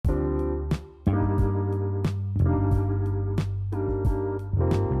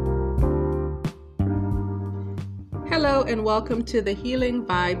Hello and welcome to the Healing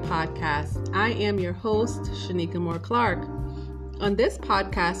Vibe podcast. I am your host, Shanika Moore Clark. On this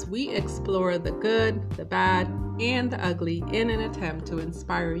podcast, we explore the good, the bad, and the ugly in an attempt to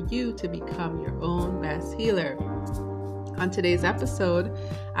inspire you to become your own best healer. On today's episode,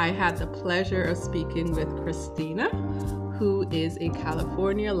 I had the pleasure of speaking with Christina, who is a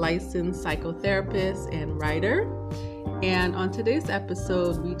California licensed psychotherapist and writer. And on today's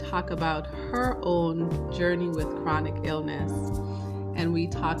episode, we talk about her own journey with chronic illness. And we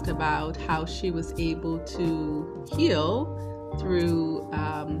talked about how she was able to heal through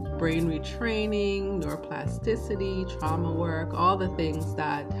brain retraining, neuroplasticity, trauma work, all the things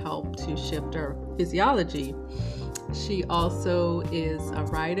that help to shift her physiology. She also is a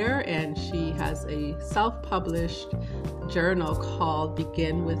writer, and she has a self-published journal called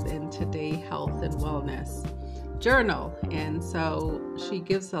Begin Within Today Health and Wellness Journal. And so she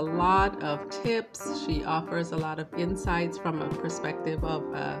gives a lot of tips. She offers a lot of insights from a perspective of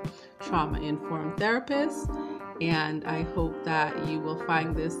a trauma-informed therapist. And I hope that you will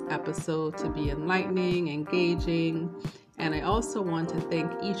find this episode to be enlightening, engaging. And I also want to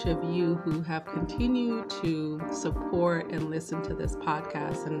thank each of you who have continued to support and listen to this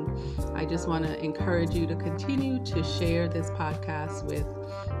podcast. And I just want to encourage you to continue to share this podcast with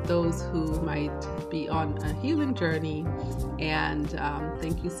those who might be on a healing journey. And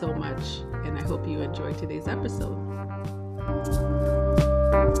thank you so much. And I hope you enjoy today's episode.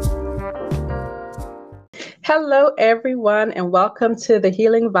 Hello, everyone, and welcome to the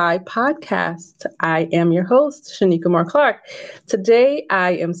Healing Vibe podcast. I am your host, Shanika Moore Clark. Today,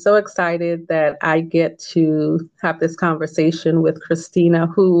 I am so excited that I get to have this conversation with Christina,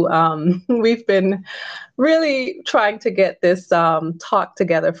 who we've been really trying to get this talk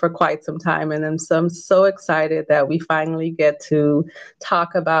together for quite some time. And I'm so excited that we finally get to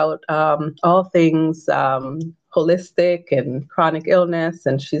talk about all things holistic and chronic illness,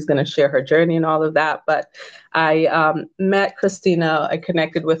 and she's going to share her journey and all of that. But I met Christina, I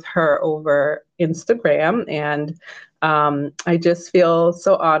connected with her over Instagram, and I just feel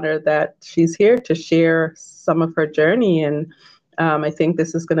so honored that she's here to share some of her journey. And I think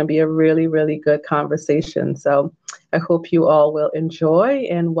this is going to be a really, really good conversation. So I hope you all will enjoy,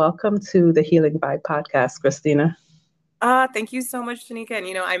 and welcome to the Healing Vibe podcast, Christina. Thank you so much, Shanika. And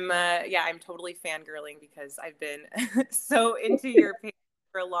I'm totally fangirling because I've been so into your page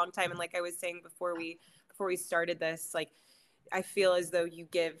for a long time. And like I was saying before we started this, like I feel as though you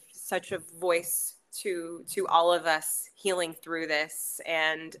give such a voice to all of us healing through this,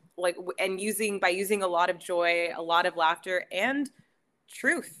 and by using a lot of joy, a lot of laughter, and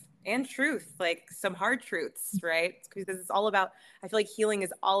truth, like some hard truths, right? Because it's all about, I feel like healing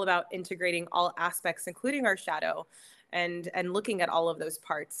is all about integrating all aspects, including our shadow, and looking at all of those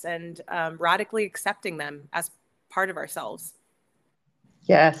parts and radically accepting them as part of ourselves.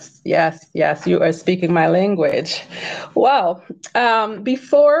 Yes. You are speaking my language. Well,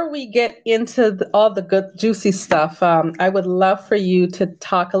 before we get into all the good, juicy stuff, I would love for you to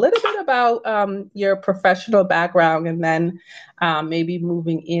talk a little bit about your professional background, and then maybe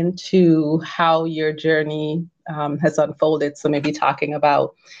moving into how your journey has unfolded. So maybe talking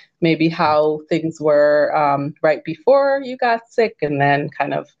about maybe how things were right before you got sick, and then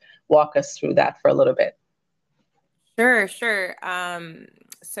kind of walk us through that for a little bit. Sure.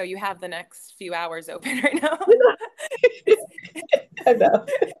 So you have the next few hours open right now. I know.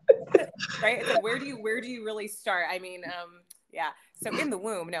 Right? It's like, where do you really start? I mean, yeah. So in the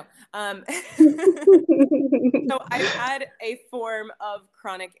womb, no. So I've had a form of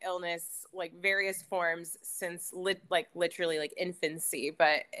chronic illness, like various forms, since literally like infancy,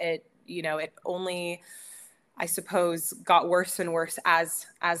 but it only, I suppose, got worse and worse as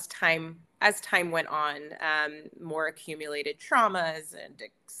time went on. More accumulated traumas and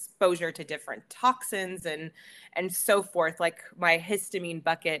exposure to different toxins and so forth. Like my histamine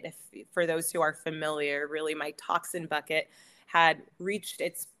bucket, for those who are familiar, really my toxin bucket had reached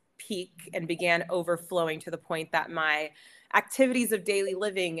its peak and began overflowing to the point that my activities of daily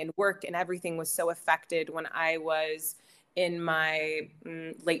living and work and everything was so affected when I was in my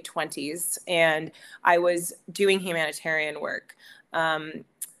late 20s, and I was doing humanitarian work.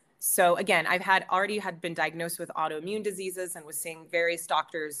 So again, already had been diagnosed with autoimmune diseases and was seeing various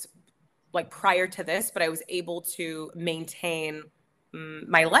doctors like prior to this, but I was able to maintain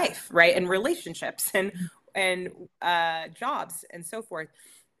my life, right, and relationships and jobs and so forth.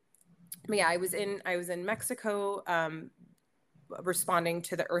 But yeah, I was in Mexico responding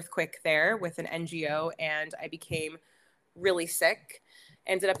to the earthquake there with an NGO, and I became really sick,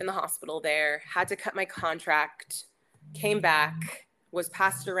 ended up in the hospital there, had to cut my contract, came back, was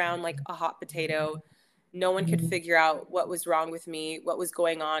passed around like a hot potato, No one could figure out what was wrong with me, what was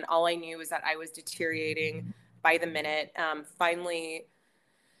going on. All I knew was that I was deteriorating by the minute. Finally,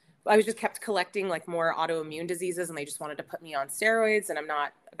 I was just kept collecting like more autoimmune diseases, and they just wanted to put me on steroids. And I'm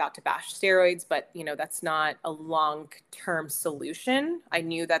not about to bash steroids, but that's not a long-term solution. I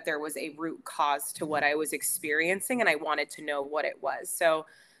knew that there was a root cause to what I was experiencing, and I wanted to know what it was. So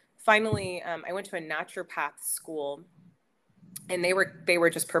finally, I went to a naturopath school, and they were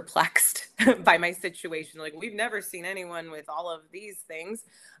just perplexed by my situation. Like, we've never seen anyone with all of these things.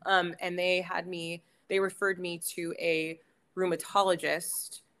 And they referred me to a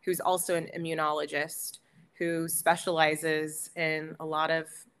rheumatologist who's also an immunologist who specializes in a lot of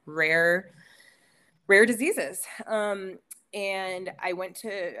rare diseases. And I went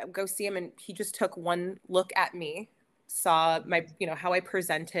to go see him, and he just took one look at me, saw my, how I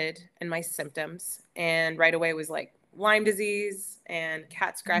presented and my symptoms, and right away was like, Lyme disease and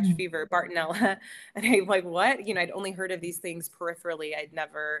cat scratch fever, Bartonella. And I'm like, what? I'd only heard of these things peripherally.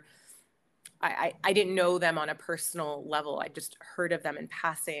 I didn't know them on a personal level. I just heard of them in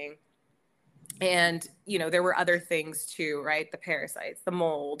passing. And, there were other things too, right? The parasites, the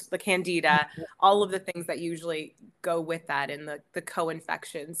mold, the candida, all of the things that usually go with that, and the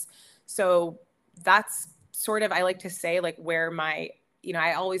co-infections. So that's sort of, I like to say, like, where I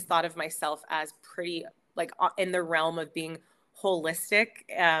always thought of myself as pretty like in the realm of being holistic.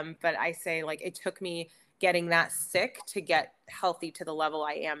 But I say, like, it took me getting that sick to get healthy to the level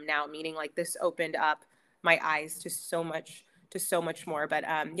I am now, meaning like this opened up my eyes to so much more. But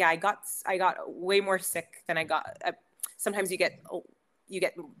yeah, I got way more sick than I got. Sometimes you get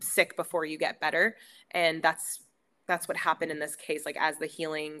sick before you get better. And that's what happened in this case. Like, as the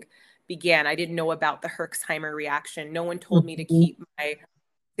healing began, I didn't know about the Herxheimer reaction. No one told me to keep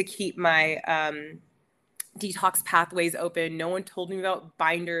my detox pathways open. No one told me about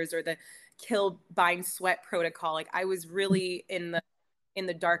binders or the kill, bind, sweat protocol. Like, I was really in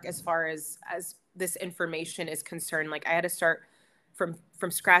the dark as far as this information is concerned. Like, I had to start from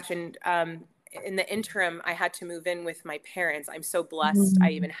scratch. And in the interim, I had to move in with my parents. I'm so blessed. I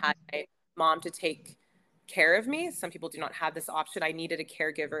even had my mom to take care of me. Some people do not have this option. I needed a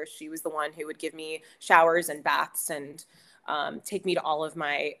caregiver. She was the one who would give me showers and baths and take me to all of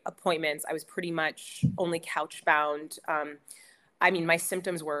my appointments. I was pretty much only couch bound. My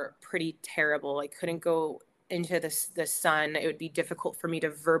symptoms were pretty terrible. I couldn't go into the sun. It would be difficult for me to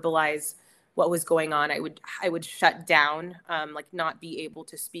verbalize what was going on. I would shut down, like not be able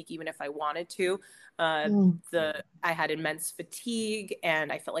to speak even if I wanted to. I had immense fatigue,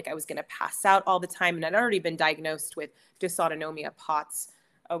 and I felt like I was going to pass out all the time. And I'd already been diagnosed with dysautonomia POTS,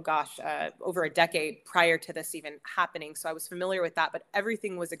 over a decade prior to this even happening. So I was familiar with that, but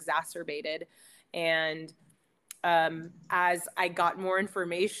everything was exacerbated. And as I got more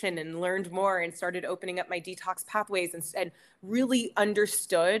information and learned more and started opening up my detox pathways and really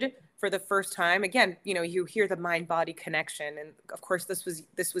understood for the first time, again, you hear the mind-body connection. And of course, this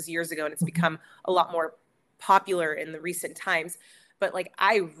was years ago, and it's become a lot more popular in the recent times. But like,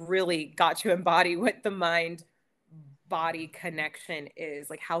 I really got to embody what the mind-body connection is,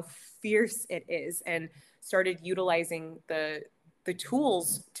 like how fierce it is, and started utilizing the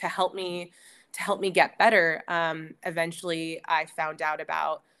tools to help me get better. Eventually, I found out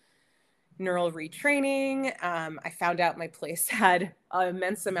about neural retraining. I found out my place had an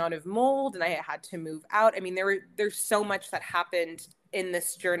immense amount of mold, and I had to move out. There's so much that happened in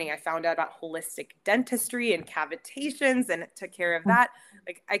this journey. I found out about holistic dentistry and cavitations, and took care of that.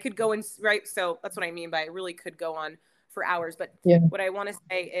 Like, I could go in, right? So that's what I mean by, I really could go on for hours. But what I want to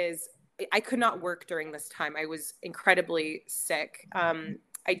say is, I could not work during this time. I was incredibly sick.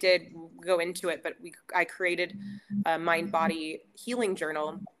 I did go into it, but I created a mind-body healing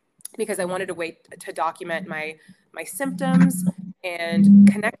journal because I wanted a way to document my symptoms and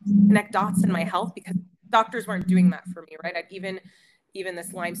connect dots in my health, because doctors weren't doing that for me, right? Even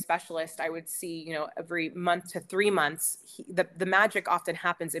this Lyme specialist I would see, every month to 3 months. The magic often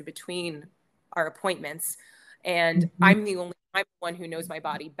happens in between our appointments, and I'm the one who knows my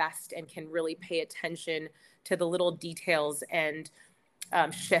body best and can really pay attention to the little details and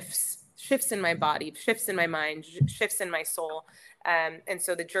shifts in my body, shifts in my mind, shifts in my soul. And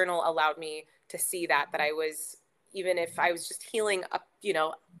so the journal allowed me to see that I was, even if I was just healing up,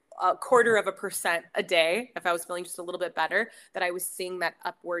 0.25% a day, if I was feeling just a little bit better, that I was seeing that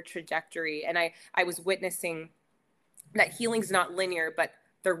upward trajectory. And I was witnessing that healing's not linear, but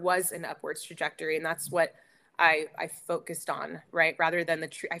there was an upwards trajectory. And that's what I focused on, right? Rather than the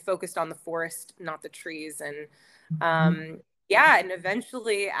tree, I focused on the forest, not the trees. And, yeah. And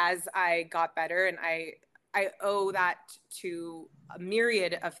eventually, as I got better, and I owe that to a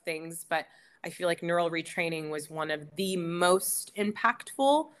myriad of things, but I feel like neural retraining was one of the most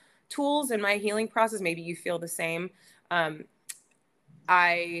impactful tools in my healing process. Maybe you feel the same.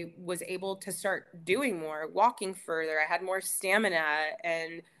 I was able to start doing more, walking further. I had more stamina,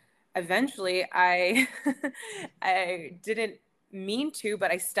 and eventually I I didn't mean to,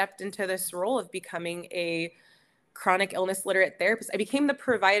 but I stepped into this role of becoming a chronic illness literate therapist. I became the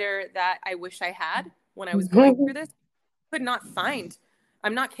provider that I wish I had when I was going through this. Could not find,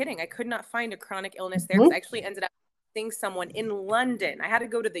 I'm not kidding, I could not find a chronic illness therapist. I actually ended up seeing someone in London. I had to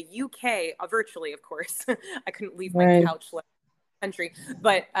go to the UK, virtually, of course. I couldn't leave my couch country,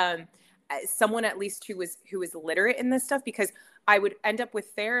 but someone at least who was literate in this stuff, because I would end up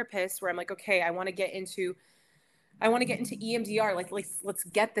with therapists where I'm like, okay, I want to get into EMDR. Like, let's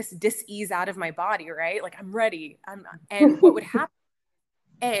get this dis-ease out of my body, right? Like, I'm ready. And what would happen?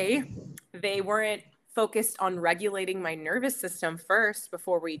 They weren't focused on regulating my nervous system first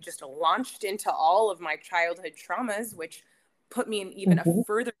before we just launched into all of my childhood traumas, which put me in even a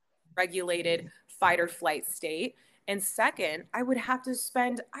further regulated fight or flight state. And second, I would have to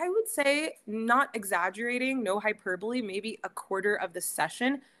spend, I would say, not exaggerating, no hyperbole, maybe a quarter of the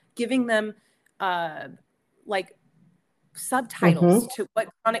session giving them like subtitles to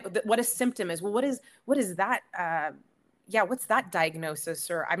what a symptom is. Well, what is that? What's that diagnosis?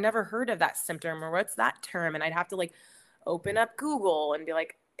 Or I've never heard of that symptom, or what's that term? And I'd have to like open up Google and be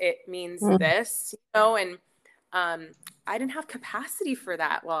like, it means this, and I didn't have capacity for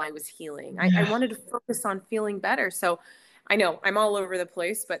that while I was healing. I wanted to focus on feeling better. So I know I'm all over the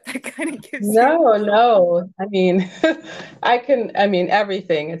place, but that kind of gives No. I mean,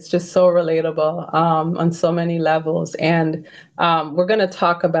 everything. It's just so relatable on so many levels. And we're going to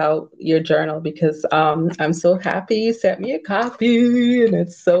talk about your journal because I'm so happy you sent me a copy and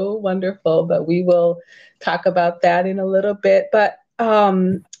it's so wonderful. But we will talk about that in a little bit. But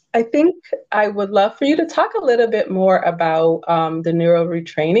I think I would love for you to talk a little bit more about the neural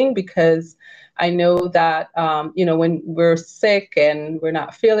retraining, because I know that, when we're sick and we're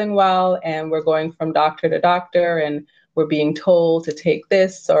not feeling well and we're going from doctor to doctor and we're being told to take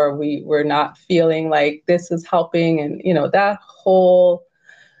this, or we're not feeling like this is helping, and, that whole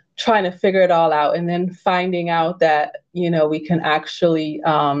trying to figure it all out, and then finding out that, we can actually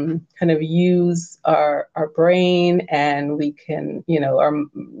kind of use our brain, and we can,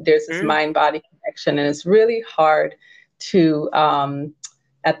 there's this mind-body connection, and it's really hard to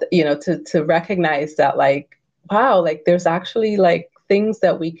to recognize that, like, wow, like there's actually like things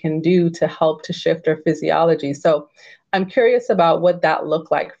that we can do to help to shift our physiology. So I'm curious about what that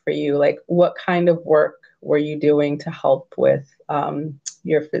looked like for you. Like, what kind of work were you doing to help with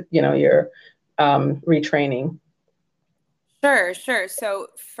your retraining? Sure. So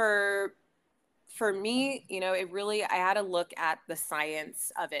for me, I had to look at the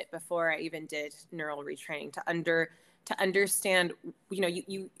science of it before I even did neural retraining to understand,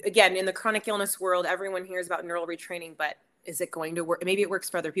 you again, in the chronic illness world, everyone hears about neural retraining, but is it going to work? Maybe it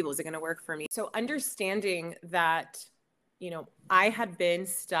works for other people. Is it going to work for me? So understanding that, I had been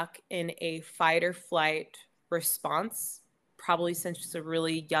stuck in a fight or flight response probably since a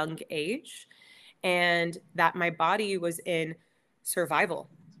really young age, and that my body was in survival.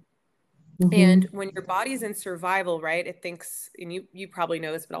 And when your body's in survival, right, it thinks, and you probably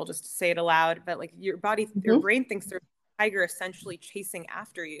know this, but I'll just say it aloud, but like your brain thinks there's a tiger essentially chasing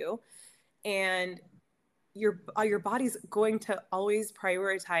after you, and your body's going to always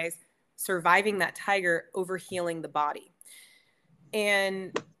prioritize surviving that tiger over healing the body.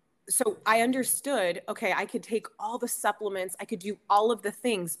 And so I understood, okay, I could take all the supplements, I could do all of the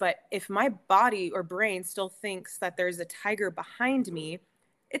things, but if my body or brain still thinks that there's a tiger behind me,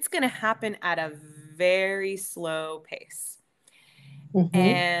 it's going to happen at a very slow pace.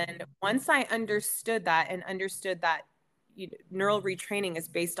 And once I understood that, neural retraining is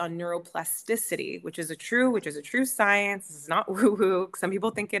based on neuroplasticity, which is a true science. It's not woo-woo. Some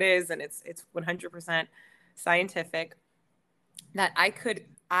people think it is, and it's 100% scientific. That I could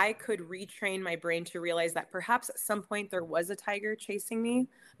retrain my brain to realize that perhaps at some point there was a tiger chasing me,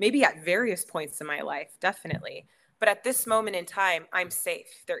 maybe at various points in my life, definitely. But at this moment in time, I'm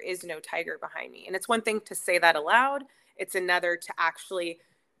safe. There is no tiger behind me. And it's one thing to say that aloud. It's another to actually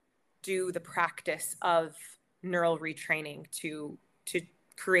do the practice of neural retraining to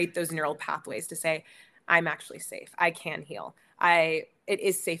create those neural pathways to say, I'm actually safe. I can heal. It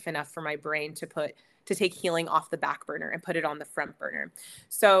is safe enough for my brain to take healing off the back burner and put it on the front burner.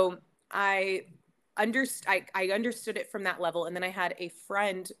 So I understood it from that level. And then I had a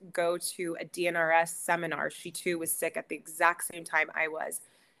friend go to a DNRS seminar. She too was sick at the exact same time I was.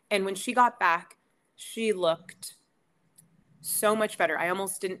 And when she got back, she looked so much better. I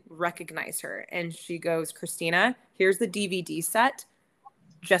almost didn't recognize her. And she goes, Christina, here's the DVD set.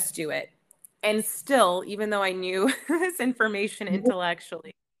 Just do it. And still, even though I knew this information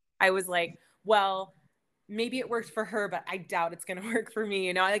intellectually, I was like, well, maybe it worked for her, but I doubt it's going to work for me.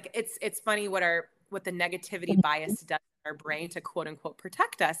 You know, like it's funny what the negativity bias does in our brain to quote unquote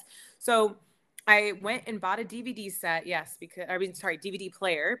protect us. So I went and bought a DVD set. Yes, DVD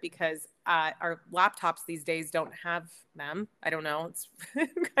player, because our laptops these days don't have them. I don't know. It's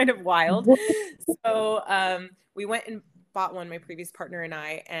kind of wild. So we went and bought one, my previous partner and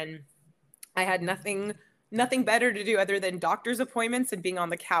and I had nothing better to do other than doctor's appointments and being on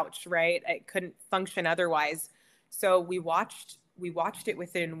the couch, right? I couldn't function otherwise. So we watched it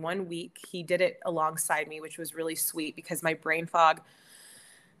within 1 week. He did it alongside me, which was really sweet because my brain fog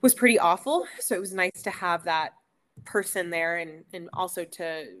was pretty awful. So it was nice to have that person there, and also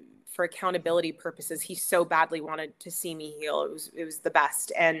for accountability purposes. He so badly wanted to see me heal. It was the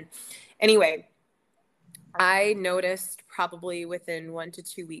best. And anyway, I noticed probably within 1 to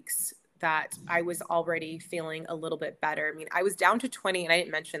 2 weeks that I was already feeling a little bit better. I mean, I was down to 20, and I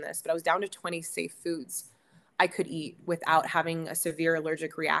didn't mention this, but I was down to 20 safe foods I could eat without having a severe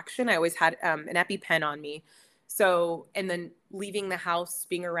allergic reaction. I always had an EpiPen on me. So, and then leaving the house,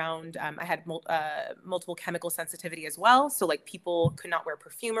 being around, I had multiple chemical sensitivity as well. So like people could not wear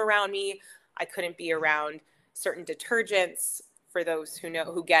perfume around me. I couldn't be around certain detergents. For those who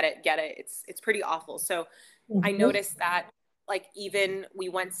get it. It's pretty awful. So I noticed that, like, even we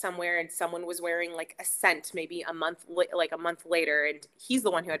went somewhere and someone was wearing like a scent, maybe a month later. And he's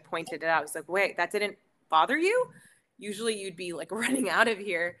the one who had pointed it out. I was like, wait, that didn't bother you? Usually you'd be like running out of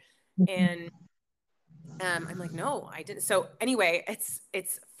here. And I'm like, no, I didn't. So anyway,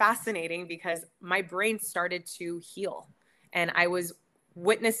 it's fascinating because my brain started to heal, and I was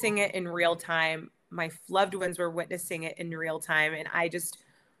witnessing it in real time. My loved ones were witnessing it in real time. And I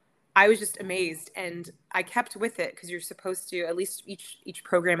was just amazed, and I kept with it because you're supposed to, at least each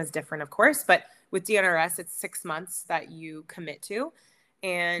program is different, of course, but with DNRS, it's 6 months that you commit to.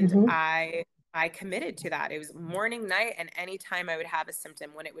 And I committed to that. It was morning, night, and anytime I would have a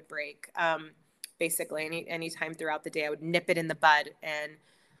symptom, when it would break, basically any time throughout the day, I would nip it in the bud and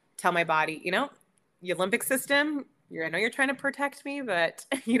tell my body, the Olympic system, I know you're trying to protect me, but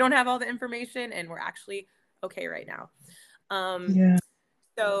you don't have all the information, and we're actually okay right now.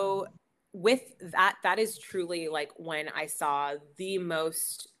 So with that is truly like when I saw the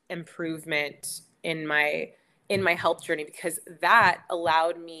most improvement in my health journey, because that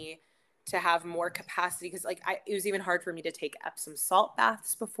allowed me to have more capacity. Because it was even hard for me to take Epsom salt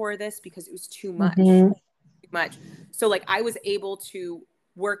baths before this because it was too much. So like I was able to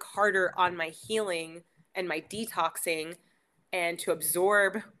work harder on my healing and my detoxing and to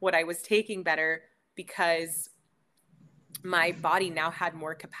absorb what I was taking better because my body now had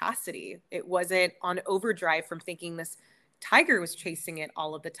more capacity. It wasn't on overdrive from thinking this tiger was chasing it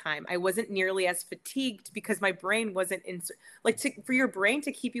all of the time. I wasn't nearly as fatigued because my brain wasn't for your brain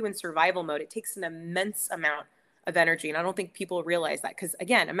to keep you in survival mode, it takes an immense amount of energy. And I don't think people realize that, because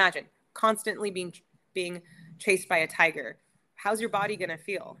again, imagine constantly being chased by a tiger. How's your body going to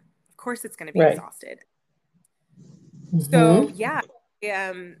feel? Of course it's going to be exhausted. So yeah,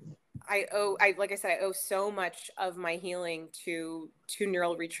 I owe so much of my healing to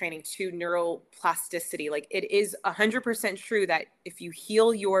neural retraining, to neuroplasticity. Like, it is 100% true that if you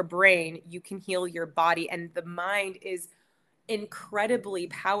heal your brain, you can heal your body, and the mind is incredibly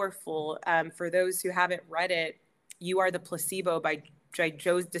powerful. For those who haven't read it, You Are the Placebo by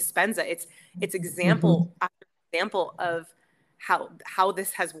Joe Dispenza. It's example after example of how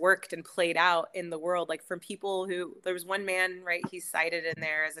this has worked and played out in the world. Like, from people there was one man, right, he's cited in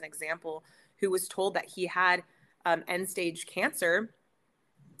there as an example, who was told that he had end stage cancer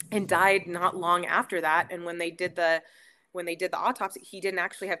and died not long after that. And when they did the autopsy, he didn't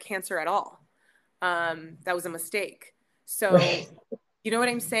actually have cancer at all. That was a mistake. So you know what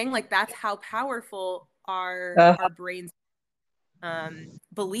I'm saying? Like, that's how powerful our brains.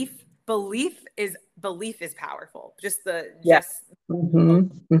 Belief is powerful. It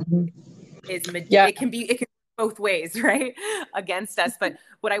can be both ways, right? Against us. But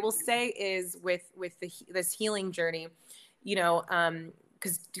what I will say is with this healing journey,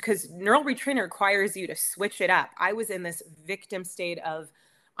 because neural retraining requires you to switch it up. I was in this victim state of,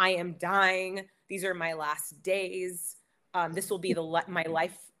 I am dying. These are my last days. This will be my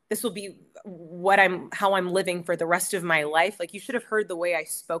life. This will be how I'm living for the rest of my life. Like, you should have heard the way I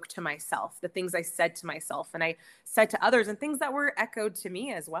spoke to myself, the things I said to myself and I said to others, and things that were echoed to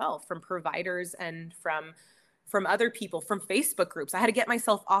me as well from providers and from other people, from Facebook groups. I had to get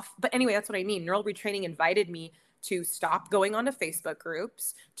myself off. But anyway, that's what I mean. Neural retraining invited me to stop going onto Facebook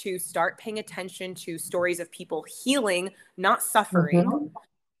groups, to start paying attention to stories of people healing, not suffering,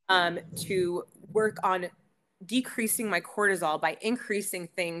 to work on decreasing my cortisol by increasing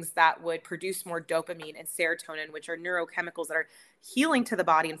things that would produce more dopamine and serotonin, which are neurochemicals that are healing to the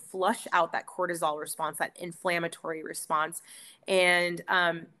body and flush out that cortisol response, that inflammatory response. And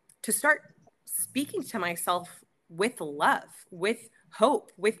to start speaking to myself with love, with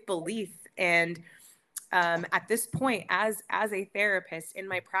hope, with belief. And at this point, as a therapist in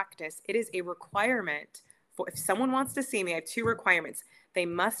my practice, it is a requirement for, if someone wants to see me, I have 2 requirements. They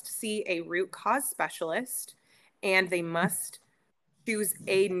must see a root cause specialist, and they must choose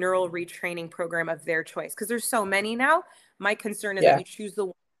a neural retraining program of their choice. Because there's so many now. My concern is that you choose the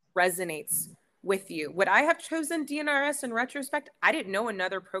one that resonates with you. Would I have chosen DNRS in retrospect? I didn't know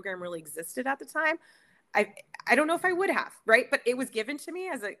another program really existed at the time. I don't know if I would have, right? But it was given to me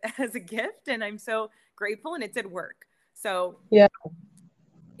as a gift, and I'm so grateful, and it did work. So yeah.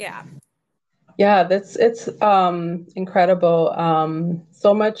 Yeah, it's incredible.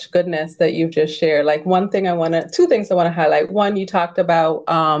 So much goodness that you've just shared. Like 2 things I want to highlight. One, you talked about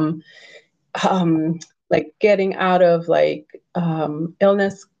like getting out of like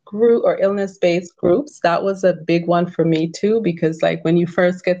illness group or illness-based groups. That was a big one for me too, because like when you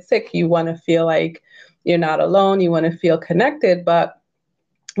first get sick, you want to feel like you're not alone, you want to feel connected, but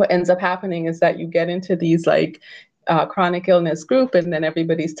what ends up happening is that you get into these like chronic illness group, and then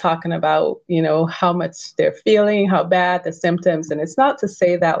everybody's talking about, you know, how much they're feeling, how bad the symptoms. And it's not to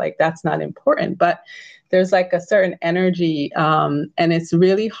say that like that's not important, but there's like a certain energy, and it's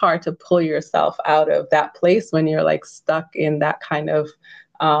really hard to pull yourself out of that place when you're like stuck in that kind of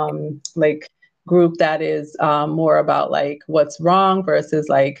like group that is more about like what's wrong versus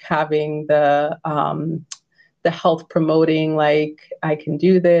like having the health promoting, like I can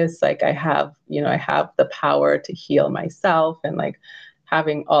do this, like I have the power to heal myself, and like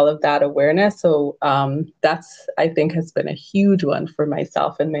having all of that awareness. So that's, I think, has been a huge one for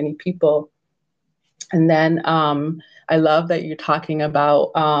myself and many people. And then I love that you're talking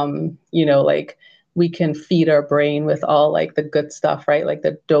about, like we can feed our brain with all like the good stuff, right? Like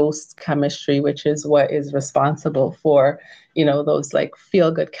the dose chemistry, which is what is responsible for, those like feel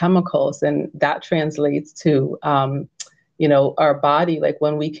good chemicals. And that translates to, our body. Like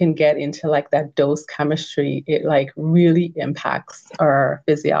when we can get into like that dose chemistry, it like really impacts our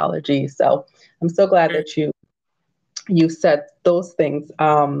physiology. So I'm so glad that you said those things.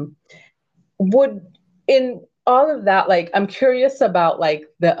 In all of that, like, I'm curious about like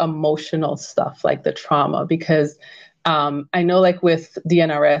the emotional stuff, like the trauma, because I know like with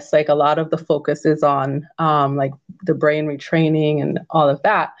DNRS, like a lot of the focus is on like the brain retraining and all of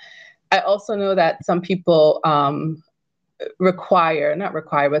that. I also know that some people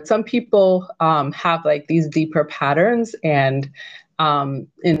but some people have like these deeper patterns, and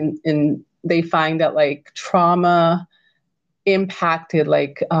they find that like trauma impacted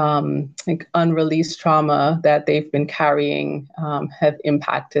like unreleased trauma that they've been carrying have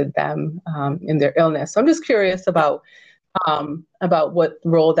impacted them in their illness. So I'm just curious about what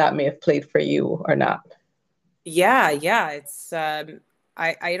role that may have played for you or not. Yeah. It's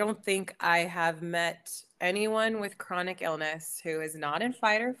I don't think I have met anyone with chronic illness who is not in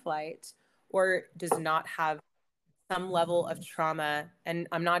fight or flight or does not have some level of trauma. And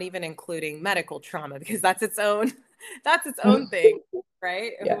I'm not even including medical trauma, because that's its own thing,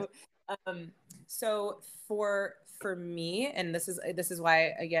 right? Yeah. So for me, and this is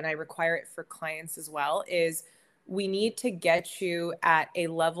why, again, I require it for clients as well, is we need to get you at a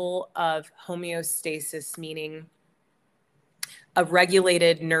level of homeostasis, meaning a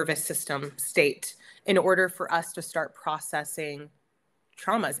regulated nervous system state, in order for us to start processing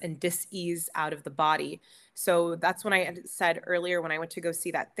traumas and dis-ease out of the body. So that's when I said earlier, when I went to go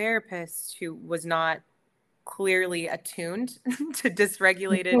see that therapist who was not clearly attuned to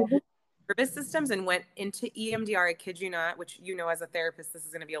dysregulated nervous systems and went into EMDR, I kid you not, which, as a therapist, this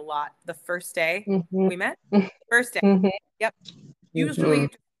is going to be a lot. The first day we met, first day. Yep. Usually,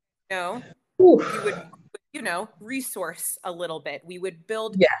 we would, resource a little bit. We would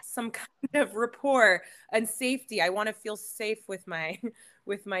build some kind of rapport and safety. I want to feel safe with my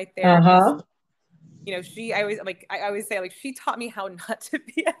therapist. I always say, like, she taught me how not to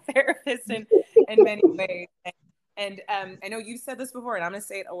be a therapist in many ways. And I know you said this before, and I'm going to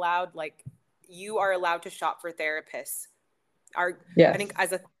say it aloud. Like, you are allowed to shop for therapists. I think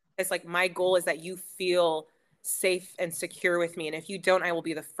as a therapist, like, my goal is that you feel safe and secure with me. And if you don't, I will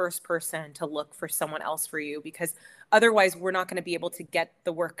be the first person to look for someone else for you, because otherwise we're not going to be able to get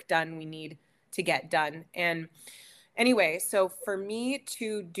the work done we need to get done. And anyway, so for me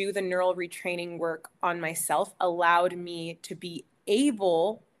to do the neural retraining work on myself allowed me to be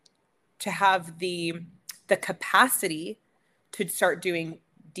able to have the capacity to start doing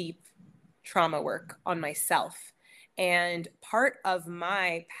deep trauma work on myself. And part of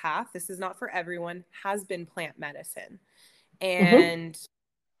my path, this is not for everyone, has been plant medicine. And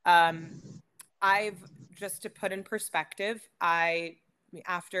I've, just to put in perspective,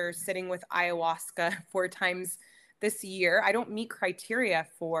 after sitting with ayahuasca 4 times this year, I don't meet criteria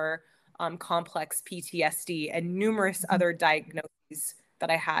for complex PTSD and numerous other diagnoses that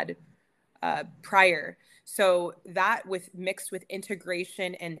I had prior. So that mixed with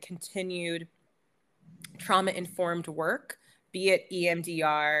integration and continued trauma-informed work, be it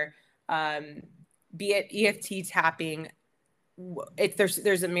EMDR, be it EFT tapping,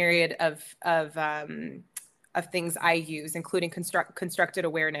 there's a myriad of things I use, including constructed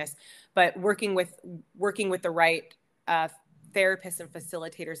awareness, but working with the right therapists and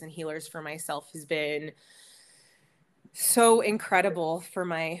facilitators and healers for myself has been so incredible for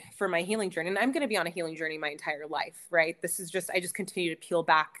my healing journey. And I'm going to be on a healing journey my entire life, right? I just continue to peel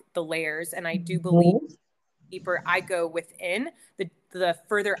back the layers. And I do believe the deeper I go within, the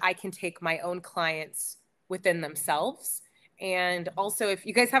further I can take my own clients within themselves. And also, if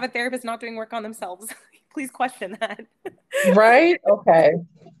you guys have a therapist not doing work on themselves, please question that. Right? Okay.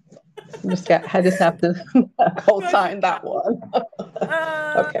 I just have to co-sign that one.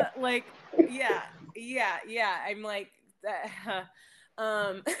 Okay. Like, yeah. I'm like,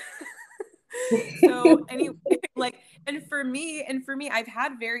 so anyway, like, and for me, I've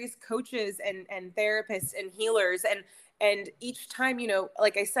had various coaches and therapists and healers, and each time, you know,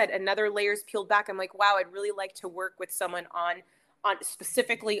 like I said, another layer's peeled back. I'm like, wow, I'd really like to work with someone on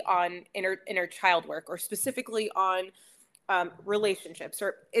specifically on inner child work, or specifically on relationships,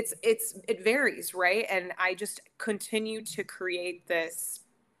 or it varies, right? And I just continue to create this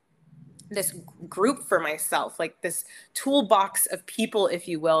group for myself, like this toolbox of people, if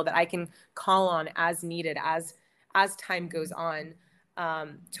you will, that I can call on as needed, as time goes on,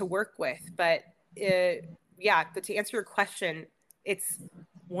 to work with. But to answer your question, it's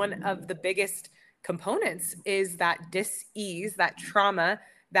one of the biggest components is that dis-ease, that trauma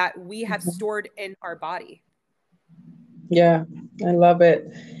that we have stored in our body. Yeah, I love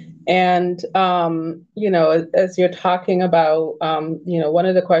it. And, you know, as you're talking about, you know, one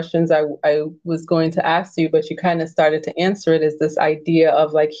of the questions I was going to ask you, but you kind of started to answer it, is this idea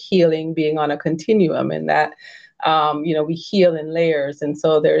of like healing being on a continuum, and that, you know, we heal in layers. And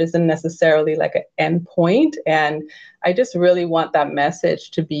so there isn't necessarily like an end point. And I just really want that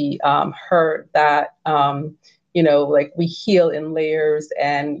message to be heard, that, you know, like we heal in layers,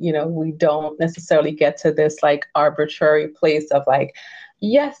 and, you know, we don't necessarily get to this like arbitrary place of like,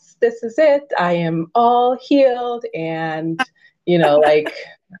 yes, this is it, I am all healed. And, you know, like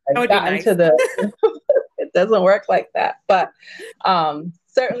I've gotten to the, it doesn't work like that. But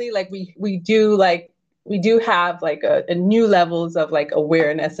certainly like we do have like a new levels of like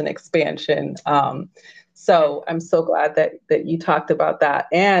awareness and expansion. So I'm so glad that you talked about that,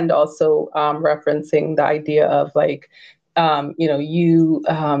 and also referencing the idea of like, you know, you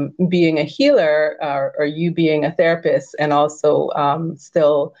being a healer, or you being a therapist, and also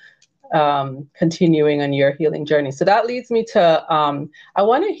still continuing on your healing journey. So that leads me to, I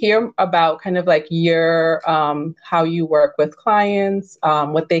want to hear about kind of like your, how you work with clients,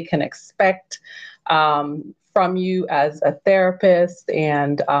 what they can expect from you as a therapist,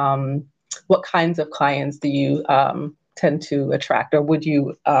 and what kinds of clients do you tend to attract, or would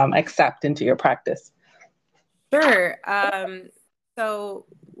you accept into your practice? Sure. So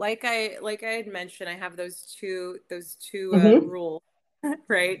like I had mentioned, I have those two rules,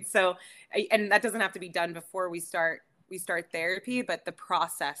 right? So, and that doesn't have to be done before we start therapy, but the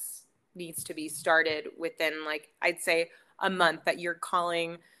process needs to be started within, like, I'd say a month that you're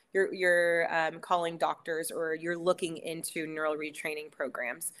calling calling doctors, or you're looking into neural retraining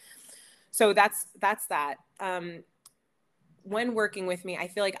programs. So that's that. When working with me, I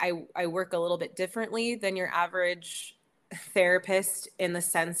feel like I work a little bit differently than your average therapist, in the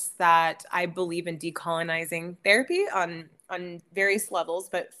sense that I believe in decolonizing therapy on various levels.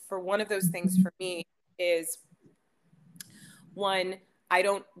 But for one of those things for me is, one, I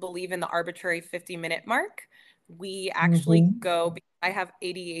don't believe in the arbitrary 50-minute mark. We actually go, I have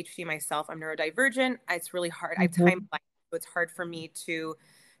ADHD myself. I'm neurodivergent. It's really hard. I have time, so it's hard for me to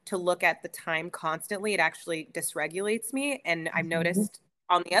look at the time constantly. It actually dysregulates me. And I've noticed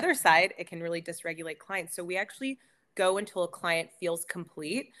on the other side, it can really dysregulate clients. So we actually go until a client feels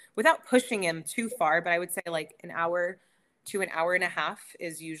complete, without pushing him too far. But I would say like an hour to an hour and a half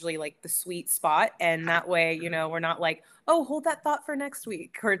is usually like the sweet spot. And that way, you know, we're not like, oh, hold that thought for next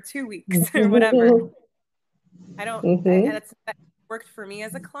week or 2 weeks or whatever. And that worked for me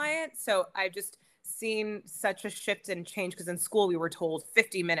as a client. So I've just seen such a shift and change, because in school we were told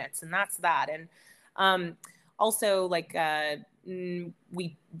 50 minutes and that's that. And also like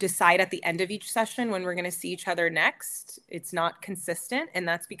we decide at the end of each session when we're going to see each other next. It's not consistent. And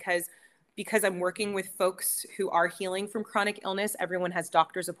that's because I'm working with folks who are healing from chronic illness. Everyone has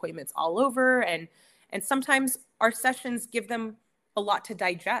doctor's appointments all over. And sometimes our sessions give them a lot to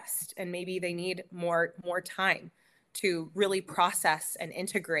digest, and maybe they need more time to really process and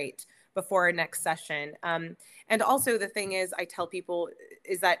integrate before our next session. And also the thing is, I tell people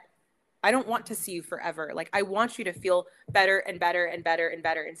is that I don't want to see you forever. Like, I want you to feel better and better and better and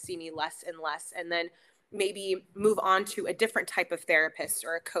better and see me less and less. And then maybe move on to a different type of therapist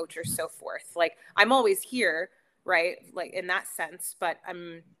or a coach or so forth. Like, I'm always here, right? Like in that sense, but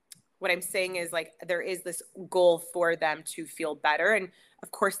what I'm saying is, like, there is this goal for them to feel better. And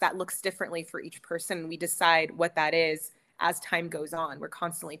of course that looks differently for each person. We decide what that is as time goes on. We're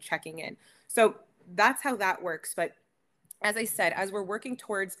constantly checking in. So that's how that works. But as I said, as we're working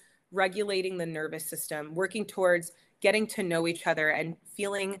towards regulating the nervous system, working towards getting to know each other and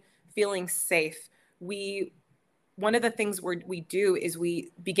feeling safe, one of the things we do is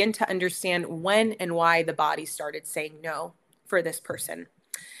we begin to understand when and why the body started saying no for this person.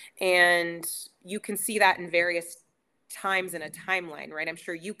 And you can see that in various times in a timeline, right? I'm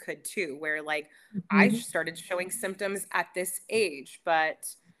sure you could too, where like I started showing symptoms at this age,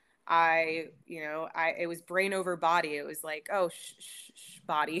 but it was brain over body. It was like, oh,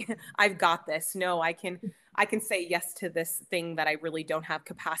 body, I've got this. No, I can say yes to this thing that I really don't have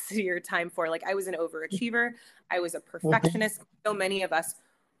capacity or time for. Like, I was an overachiever. I was a perfectionist. So many of us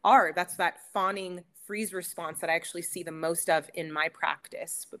are. That's that fawning freeze response that I actually see the most of in my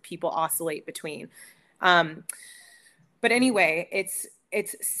practice, but people oscillate between. But anyway, it's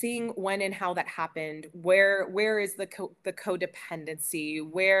seeing when and how that happened. Where is the codependency?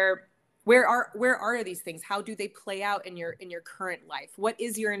 Where are these things? How do they play out in your current life? What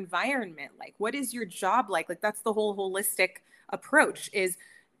is your environment like? What is your job like? Like, that's the whole holistic approach, is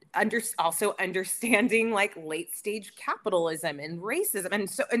also understanding like late stage capitalism and racism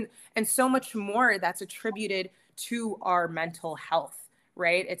and so much more that's attributed to our mental health,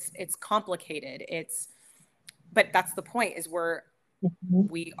 right? It's complicated. But that's the point, is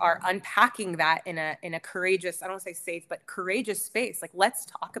we are unpacking that in a courageous, I don't want to say safe, but courageous space. Like, let's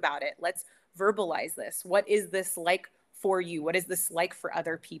talk about it. Let's verbalize this. What is this like for you? What is this like for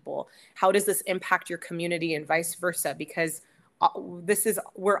other people? How does this impact your community and vice versa? Because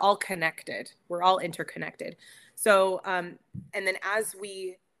we're all connected. We're all interconnected. So, and then as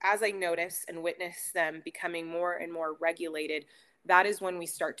I notice and witness them becoming more and more regulated, that is when we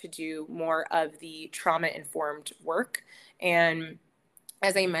start to do more of the trauma-informed work. And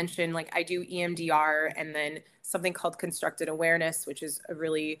as I mentioned, like, I do EMDR and then something called constructed awareness, which is a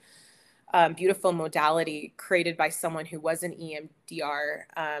really beautiful modality created by someone who was an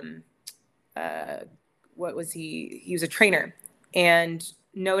EMDR. What was he? He was a trainer. And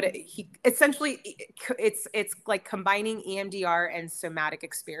it's like combining EMDR and somatic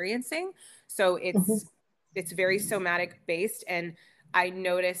experiencing. So it's very somatic based. And I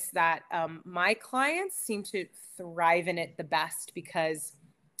noticed that my clients seem to thrive in it the best, because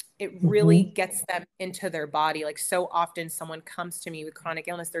it really gets them into their body. Like, so often someone comes to me with chronic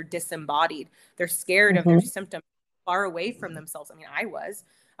illness, they're disembodied. They're scared of their symptoms, far away from themselves. I mean, I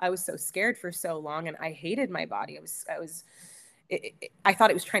was so scared for so long, and I hated my body. I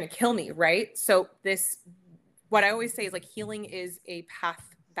thought it was trying to kill me. Right. So what I always say is, like, healing is a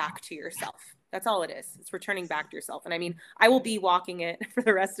path back to yourself. That's all it is. It's returning back to yourself. And I mean, I will be walking it for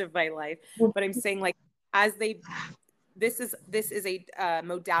the rest of my life, but I'm saying, like, this is a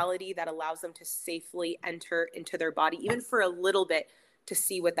modality that allows them to safely enter into their body, even for a little bit, to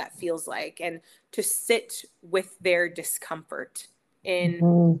see what that feels like, and to sit with their discomfort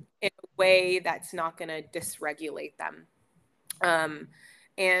in a way that's not going to dysregulate them.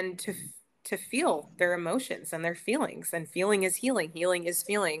 And to feel their emotions and their feelings, and feeling is healing. Healing is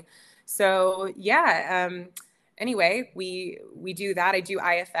feeling. So yeah. Anyway, we do that. I do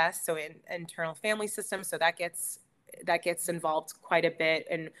IFS, so internal family system. So that gets involved quite a bit,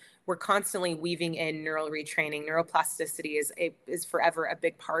 and we're constantly weaving in neural retraining. Neuroplasticity is forever a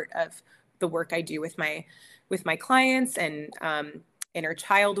big part of the work I do with my clients, and inner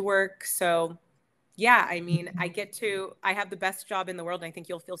child work. So yeah, I mean, I have the best job in the world, and I think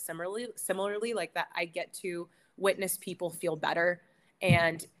you'll feel similarly like that. I get to witness people feel better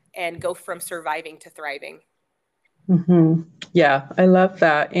and go from surviving to thriving. Hmm. Yeah, I love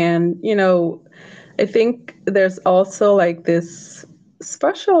that. And, I think there's also like this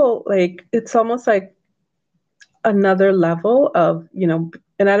special, like, it's almost like another level of,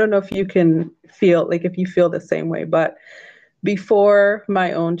 and I don't know if you can feel like if you feel the same way, but before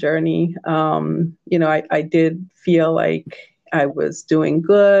my own journey, I did feel like I was doing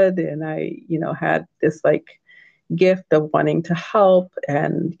good and I, had this like gift of wanting to help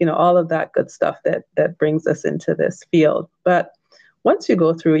and, all of that good stuff that brings us into this field. But once you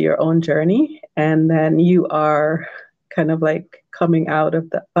go through your own journey and then you are kind of like coming out of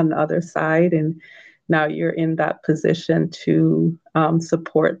the on the other side and now you're in that position to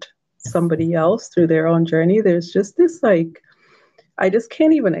support somebody else through their own journey, there's just this like I just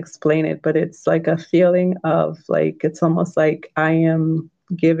can't even explain it, but it's like a feeling of like it's almost like I am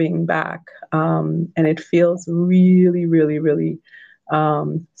giving back, and it feels really, really, really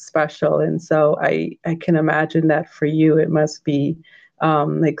special. And so I can imagine that for you, it must be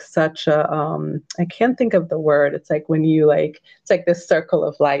like such a I can't think of the word. It's like when you like it's like this circle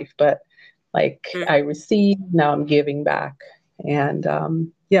of life, but like Mm. I receive, now I'm giving back, and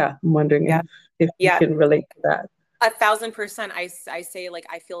yeah, I'm wondering Yeah. if you Yeah. can relate to that. 1,000%. I say, like,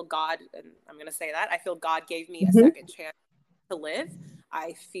 I feel God, and I'm going to say that. I feel God gave me a Hmm. second chance to live.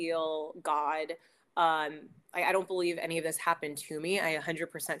 I feel God, I don't believe any of this happened to me. I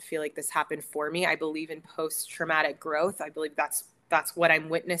 100% feel like this happened for me. I believe in post-traumatic growth. I believe that's what I'm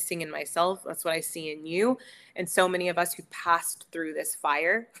witnessing in myself. That's what I see in you. And so many of us who passed through this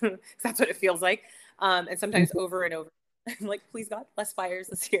fire, that's what it feels like. And sometimes over and over. I'm like, please God, less fires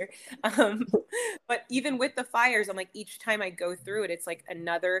this year. Um, but even with the fires, I'm like, each time I go through it, it's like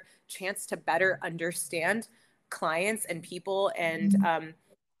another chance to better understand clients and people. And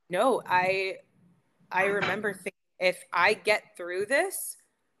no, I remember thinking, if I get through this,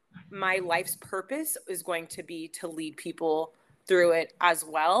 my life's purpose is going to be to lead people through it as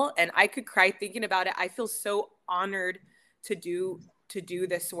well. And I could cry thinking about it. I feel so honored to do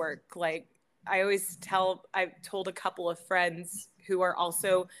this work. Like, I've told a couple of friends who are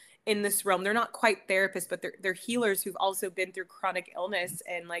also in this realm. They're not quite therapists, but they're healers who've also been through chronic illness.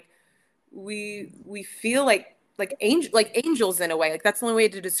 And like, we feel like angels in a way. Like, that's the only way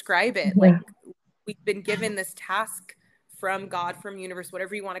to describe it. Like, Yeah. we've been given this task from God, from universe,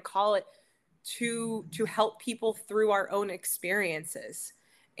 whatever you want to call it, to help people through our own experiences.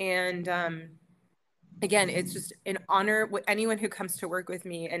 And again, it's just an honor with anyone who comes to work with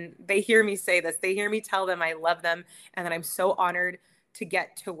me, and they hear me say this, they hear me tell them I love them, and that I'm so honored to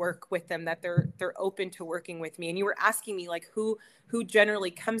get to work with them, that they're open to working with me. And you were asking me, like, who generally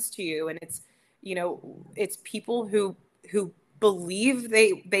comes to you, and it's people who believe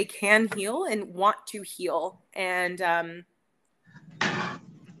they can heal and want to heal. And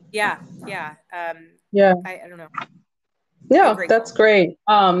yeah. Yeah. I don't know. I feel Yeah, that's grateful. great.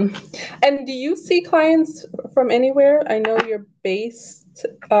 And do you see clients from anywhere? I know you're based,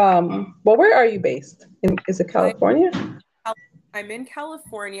 well, where are you based? Is it I, California? I'm in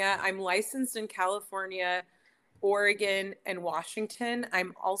California. I'm licensed in California, Oregon, and Washington.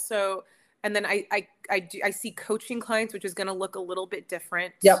 I'm also, and then I see coaching clients, which is going to look a little bit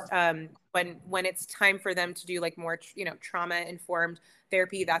different Yep. when it's time for them to do like more, trauma informed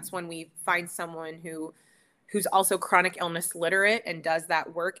therapy. That's when we find someone who's also chronic illness literate and does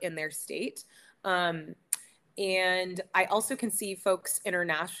that work in their state. And I also can see folks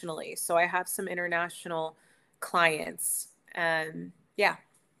internationally. So I have some international clients. Yeah.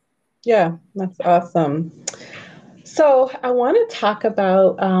 Yeah, that's awesome. So I want to talk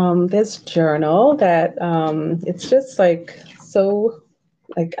about this journal that it's just like so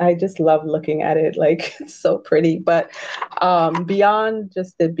like I just love looking at it, like it's so pretty. But beyond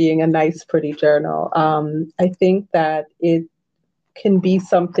just it being a nice, pretty journal, I think that it can be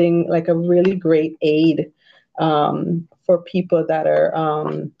something like a really great aid for people that are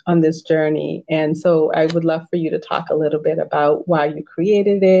on this journey. And so I would love for you to talk a little bit about why you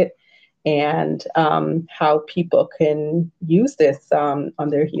created it and how people can use this on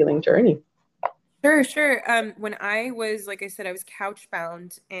their healing journey. Sure, sure. When I was, like I said, I was couch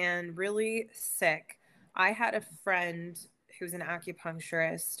bound and really sick. I had a friend who's an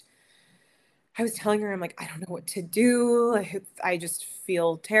acupuncturist. I was telling her, I'm like, I don't know what to do. I just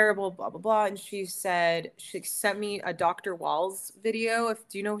feel terrible, blah, blah, blah. And she sent me a Dr. Walls video.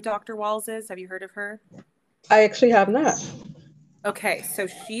 Do you know who Dr. Walls is? Have you heard of her? I actually have not. Okay, so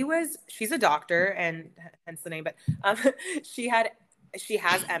she's a doctor, and hence the name, but she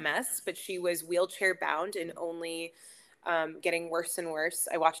has MS, but she was wheelchair bound and only getting worse and worse.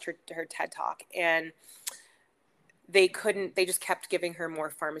 I watched her TED talk, and they just kept giving her more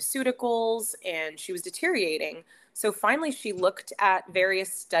pharmaceuticals, and she was deteriorating. So finally, she looked at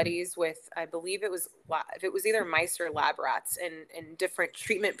various studies with, I believe it was either mice or lab rats, and different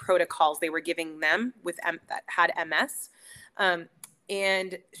treatment protocols they were giving them that had MS.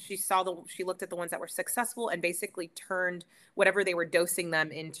 And she looked at the ones that were successful and basically turned whatever they were dosing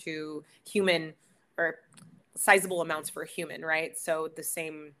them into human or sizable amounts for a human, right? So the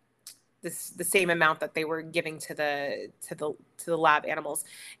same amount that they were giving to the lab animals.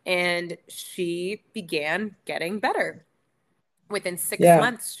 And she began getting better. Within 6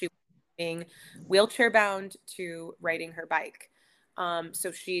 months, she was being wheelchair bound to riding her bike.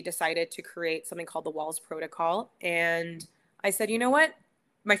 So she decided to create something called the Wahls Protocol. And I said, you know what?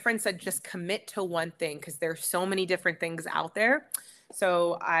 My friend said, just commit to one thing, because there's so many different things out there.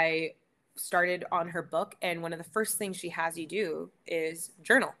 So I started on her book. And one of the first things she has you do is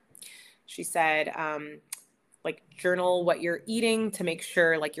journal. She said, like, journal what you're eating to make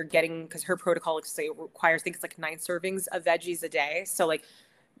sure like you're getting, because her protocol requires things like 9 servings of veggies a day. So like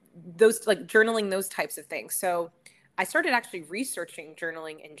those, like journaling those types of things. So I started actually researching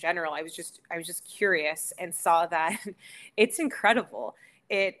journaling in general. I was just curious and saw that it's incredible.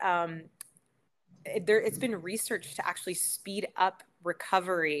 It's been researched to actually speed up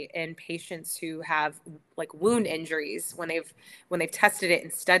recovery in patients who have like wound injuries when they've tested it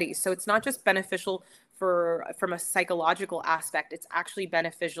in studies. So it's not just beneficial from a psychological aspect. It's actually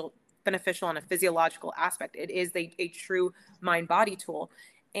beneficial on a physiological aspect. It is a true mind-body tool.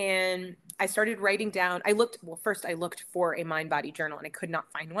 And I started writing down, first I looked for a mind-body journal and I could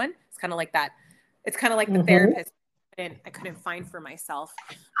not find one. It's kind of like that. It's kind of like the therapist. And I couldn't find for myself.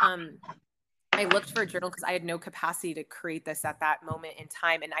 I looked for a journal because I had no capacity to create this at that moment in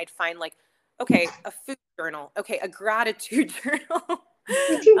time. And I'd find like, okay, a food journal. Okay, a gratitude journal.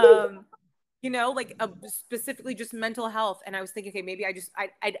 Like specifically just mental health. And I was thinking, okay, maybe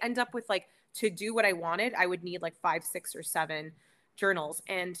I'd end up with like, to do what I wanted, I would need like 5, 6, or 7 journals.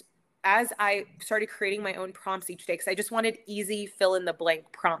 And as I started creating my own prompts each day, because I just wanted easy fill in the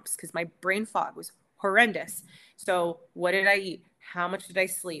blank prompts, because my brain fog was horrendous. So what did I eat? How much did I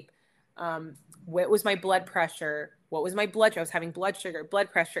sleep? What was my blood pressure? What was my blood sugar? I was having blood sugar,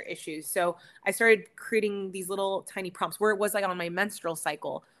 blood pressure issues. So I started creating these little tiny prompts. Where was I on my menstrual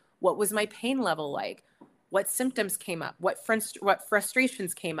cycle? What was my pain level like? What symptoms came up? What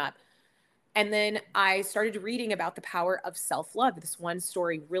frustrations came up? And then I started reading about the power of self-love. This one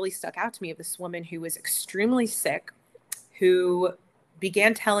story really stuck out to me of this woman who was extremely sick, who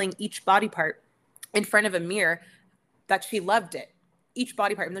began telling each body part in front of a mirror that she loved it. Each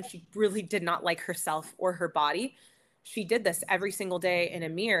body part, and then she really did not like herself or her body. She did this every single day in a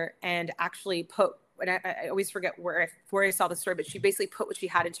mirror and actually and I always forget where I saw the story, but she basically put what she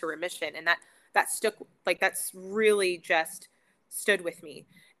had into remission. And that's really just stood with me.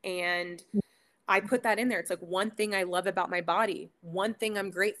 And I put that in there. It's like one thing I love about my body, one thing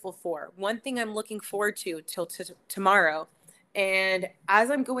I'm grateful for, one thing I'm looking forward to till tomorrow. And as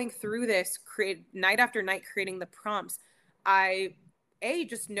I'm going through this, night after night, creating the prompts, I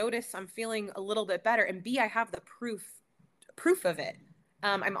just notice I'm feeling a little bit better, and B, I have the proof of it.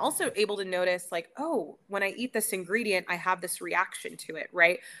 I'm also able to notice like, oh, when I eat this ingredient, I have this reaction to it,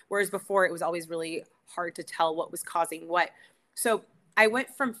 right? Whereas before it was always really hard to tell what was causing what. So I went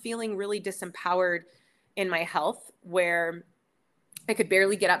from feeling really disempowered in my health, where I could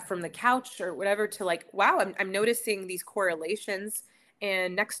barely get up from the couch or whatever, to like, wow, I'm noticing these correlations.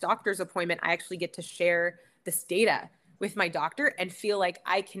 And next doctor's appointment, I actually get to share this data with my doctor and feel like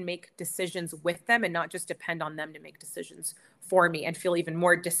I can make decisions with them and not just depend on them to make decisions for me, and feel even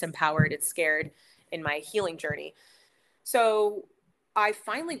more disempowered and scared in my healing journey. So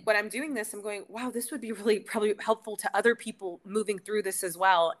when I'm doing this, I'm going, wow, this would be really probably helpful to other people moving through this as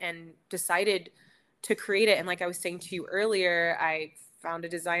well, and decided to create it. And like I was saying to you earlier, I found a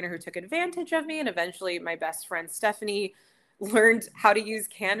designer who took advantage of me, and eventually my best friend Stephanie learned how to use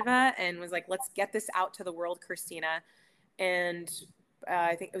Canva and was like, let's get this out to the world, Christina. And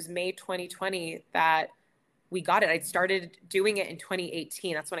I think it was May 2020 that we got it. I started doing it in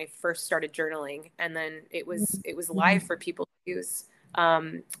 2018. That's when I first started journaling. And then it was live for people to use.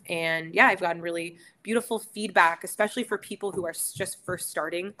 And yeah, I've gotten really beautiful feedback, especially for people who are just first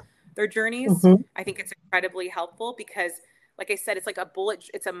starting their journeys. Mm-hmm. I think it's incredibly helpful because, like I said, it's like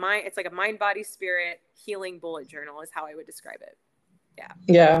it's like a mind, body, spirit healing bullet journal is how I would describe it. Yeah.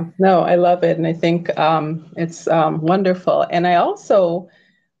 Yeah, no, I love it. And I think it's wonderful. And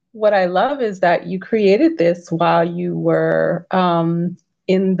what I love is that you created this while you were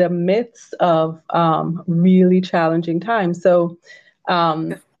in the midst of really challenging times. So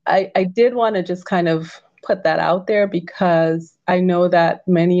I did want to just kind of put that out there, because I know that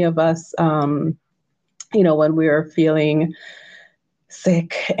many of us when we're feeling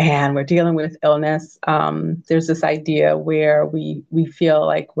sick and we're dealing with illness, there's this idea where we feel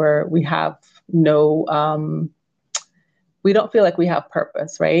like we have no we don't feel like we have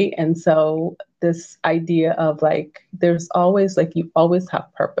purpose, right? And so this idea of like, there's always like, you always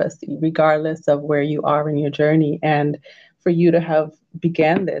have purpose, regardless of where you are in your journey. And for you to have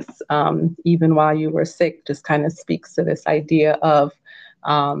began this, even while you were sick, just kind of speaks to this idea of,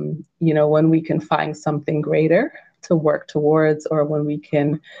 when we can find something greater to work towards, or when we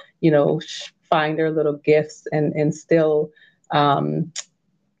can, find our little gifts and still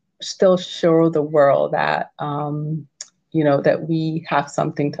show the world that, that we have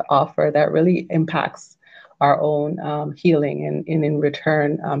something to offer that really impacts our own healing, and in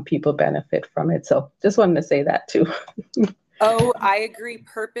return, people benefit from it. So just wanted to say that too. Oh, I agree.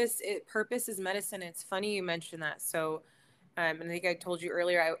 Purpose is medicine. It's funny you mentioned that. So, and I think I told you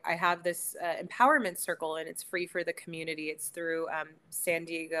earlier, I have this empowerment circle, and it's free for the community. It's through San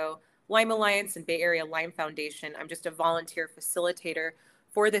Diego Lyme Alliance and Bay Area Lyme Foundation. I'm just a volunteer facilitator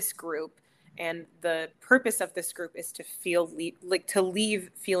for this group. And the purpose of this group is to to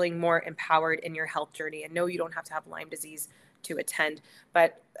leave feeling more empowered in your health journey. And no, you don't have to have Lyme disease to attend.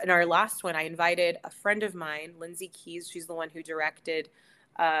 But in our last one, I invited a friend of mine, Lindsay Keys. She's the one who directed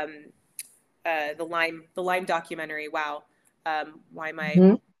the Lyme documentary. Wow. Why am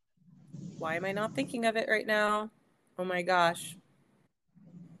I not thinking of it right now? Oh my gosh.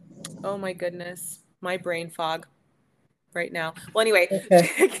 Oh my goodness. My brain fog right now. Well, anyway, Okay.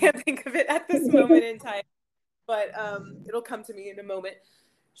 I can't think of it at this moment in time, but it'll come to me in a moment.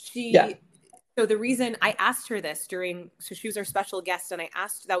 Yeah. So the reason I asked her this so she was our special guest, and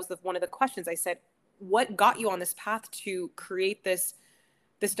that was one of the questions. I said, what got you on this path to create this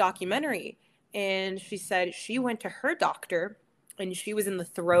documentary? And she said she went to her doctor, and she was in the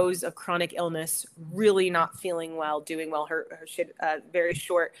throes of chronic illness, really not feeling well, doing well. She had very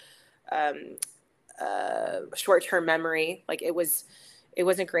short-term memory. Like it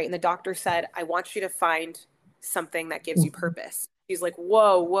wasn't great. And the doctor said, I want you to find something that gives you purpose. She's like,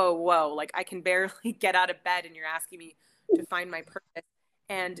 whoa, whoa, whoa. Like I can barely get out of bed and you're asking me to find my purpose.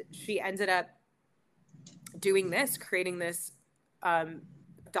 And she ended up creating this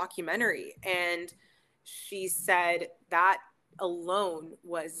documentary. And she said that alone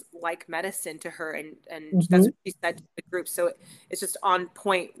was like medicine to her. And that's what she said to the group. So it's just on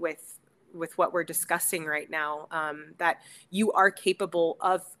point with what we're discussing right now, that you are capable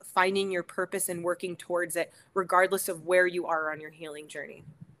of finding your purpose and working towards it, regardless of where you are on your healing journey.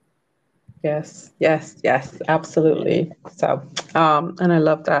 Yes, absolutely. So, and I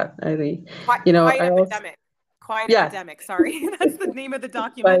love that. Quiet Epidemic. Sorry, that's the name of the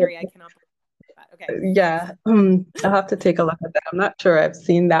documentary. I cannot believe that. Okay. Yeah, I'll have to take a look at that. I'm not sure I've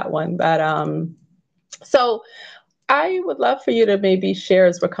seen that one, but so I would love for you to maybe share,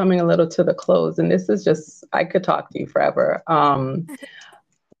 as we're coming a little to the close, and this is just, I could talk to you forever.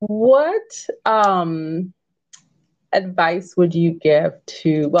 What advice would you give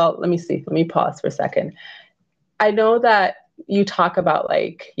well, let me pause for a second. I know that you talk about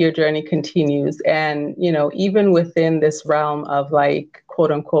like your journey continues, and even within this realm of like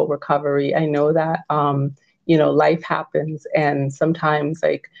quote unquote recovery, I know that life happens, and sometimes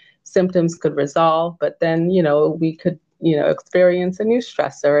like symptoms could resolve, but then we could experience a new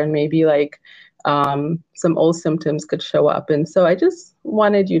stressor, and maybe like some old symptoms could show up. And so I just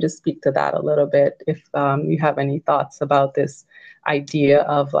wanted you to speak to that a little bit, if you have any thoughts about this idea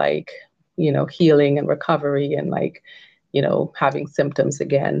of like healing and recovery, and like having symptoms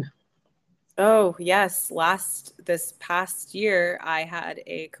again. Oh yes, this past year I had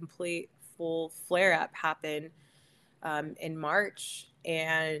a complete full flare-up happen in March,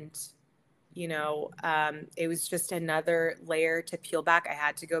 and it was just another layer to peel back. I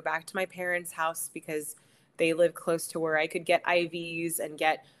had to go back to my parents' house because they live close to where I could get IVs and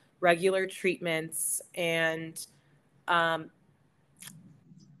get regular treatments. And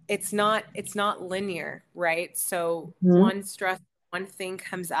it's not linear, right? So one thing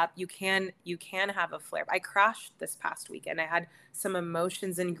comes up, you can have a flare. I crashed this past weekend. I had some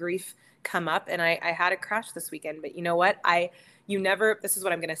emotions and grief come up, and I had a crash this weekend. But you know what? This is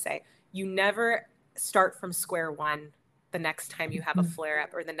what I'm going to say. You never start from square one the next time you have a flare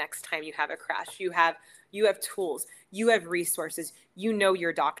up or the next time you have a crash. You have tools, you have resources,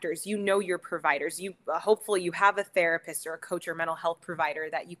 your doctors, your providers, hopefully you have a therapist or a coach or mental health provider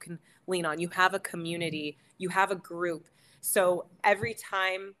that you can lean on. You have a community, you have a group. So every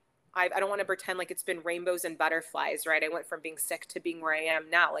time I don't want to pretend like it's been rainbows and butterflies, right? I went from being sick to being where I am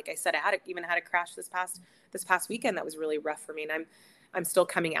now. Like I said, I even had a crash this past weekend that was really rough for me, and I'm still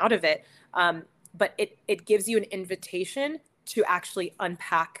coming out of it. but it gives you an invitation to actually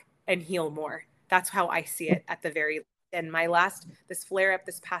unpack and heal more. That's how I see it at the very end. This flare up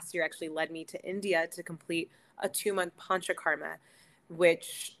this past year actually led me to India to complete a 2-month panchakarma,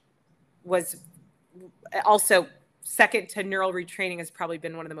 which was also second to neural retraining, has probably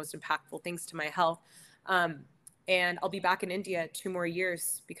been one of the most impactful things to my health. And I'll be back in India 2 more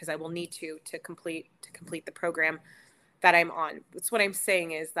years because I will need to complete the program that I'm on. That's what I'm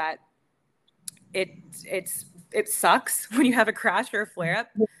saying, is that it sucks when you have a crash or a flare up.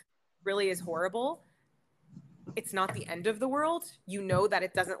 It really is horrible. It's not the end of the world. You know that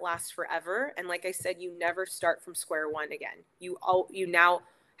it doesn't last forever. And like I said, you never start from square one again. You now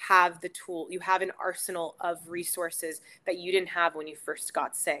have the tool, you have an arsenal of resources that you didn't have when you first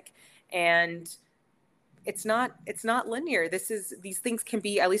got sick. And it's not linear. These things can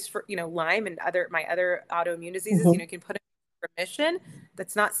be, at least for, Lyme and my other autoimmune diseases, you can put in remission.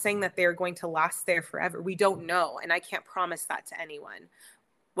 That's not saying that they're going to last there forever. We don't know. And I can't promise that to anyone.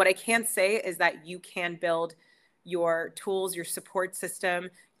 What I can say is that you can build your tools, your support system.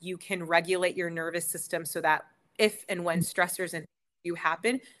 You can regulate your nervous system so that if and when stressors and you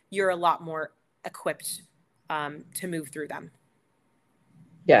happen, you're a lot more equipped to move through them.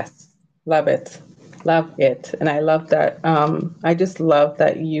 Yes. Love it. Love it. And I love that. I just love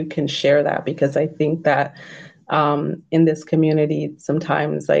that you can share that, because I think that in this community,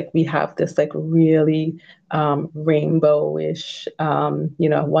 sometimes like we have this like really rainbowish,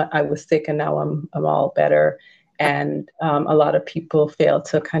 what I was sick and now I'm all better. And a lot of people fail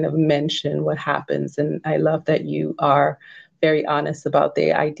to kind of mention what happens. And I love that you are very honest about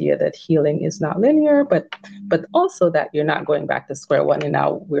the idea that healing is not linear, but also that you're not going back to square one. And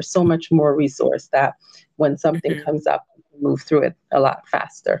now we're so much more resourced that when something comes up, we can move through it a lot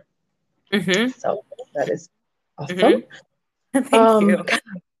faster. So that is awesome. Thank you.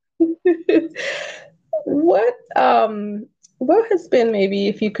 What has been, maybe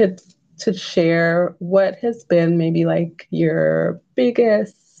if you could to share, what has been maybe like your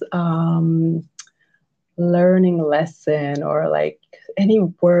biggest learning lesson, or like any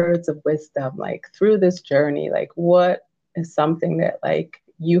words of wisdom, like through this journey, like what is something that like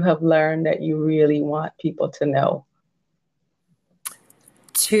you have learned that you really want people to know?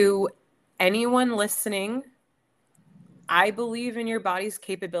 To anyone listening, I believe in your body's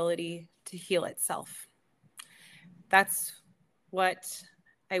capability to heal itself. That's what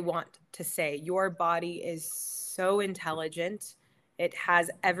I want to say. Your body is so intelligent. It has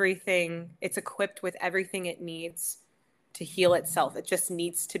everything. It's equipped with everything it needs to heal itself. It just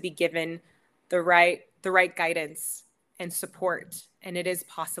needs to be given the right guidance and support. And it is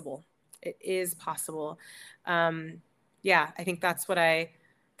possible. It is possible. I think that's what I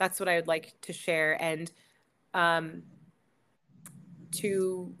would like to share. And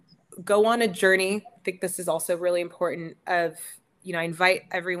to go on a journey, I think this is also really important, of, I invite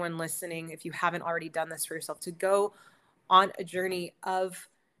everyone listening, if you haven't already done this for yourself, to go on a journey of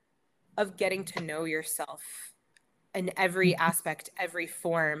getting to know yourself in every aspect, every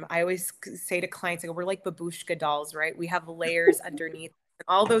form. I always say to clients, we're like babushka dolls, right? We have layers underneath. And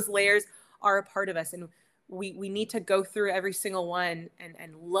all those layers are a part of us. And we need to go through every single one and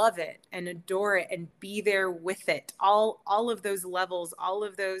love it and adore it and be there with it. All of those levels, all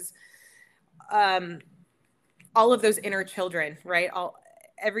of those inner children, right?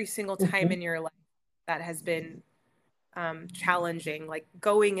 Every single time in your life that has been challenging, like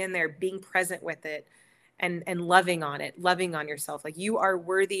going in there, being present with it, and loving on it, loving on yourself. Like, you are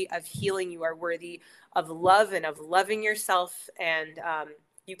worthy of healing. You are worthy of love and of loving yourself, and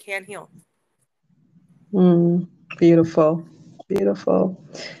you can heal. Beautiful.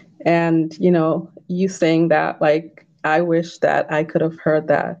 And, you saying that, like, I wish that I could have heard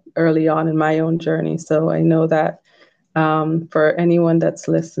that early on in my own journey. So I know that for anyone that's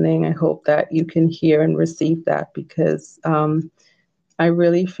listening, I hope that you can hear and receive that, because I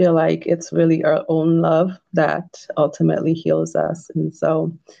really feel like it's really our own love that ultimately heals us. And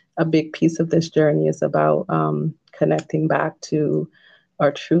so a big piece of this journey is about connecting back to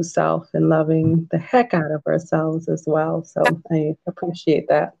our true self and loving the heck out of ourselves as well. So I appreciate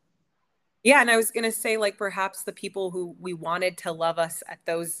that. Yeah. And I was going to say, like, perhaps the people who we wanted to love us at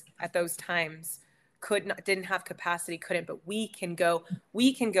those times didn't have capacity, couldn't, but we can go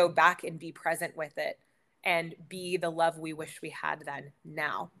back and be present with it and be the love we wish we had then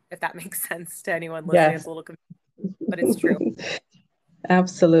now, if that makes sense to anyone listening. Yes. It's a little confusing, but it's true.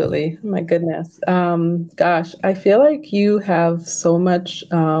 Absolutely. My goodness. Gosh, I feel like you have so much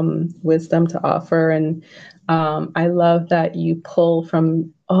wisdom to offer. And I love that you pull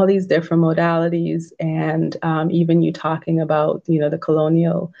from all these different modalities, and even you talking about, the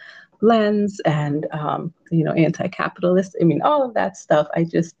colonial lens and, anti-capitalist. I mean, all of that stuff. I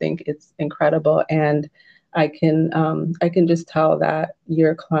just think it's incredible. And I can just tell that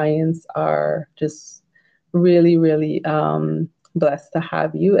your clients are just really, really blessed to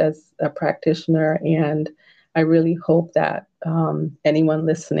have you as a practitioner. And I really hope that anyone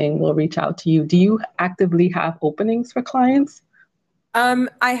listening will reach out to you. Do you actively have openings for clients?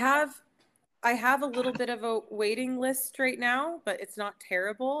 I have a little bit of a waiting list right now, but it's not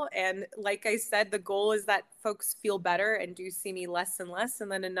terrible. And like I said, the goal is that folks feel better and do see me less and less,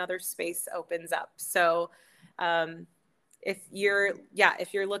 and then another space opens up. So if you're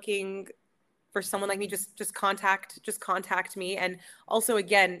looking for someone like me, just contact me. And also,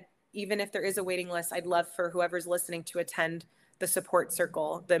 again, even if there is a waiting list, I'd love for whoever's listening to attend the support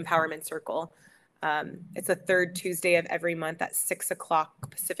circle, the empowerment circle. It's the third Tuesday of every month at 6:00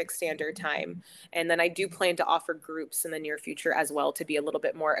 Pacific Standard Time. And then I do plan to offer groups in the near future as well to be a little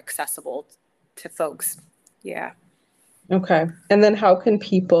bit more accessible to folks. Yeah. Okay. And then how can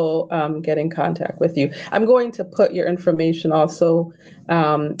people get in contact with you? I'm going to put your information also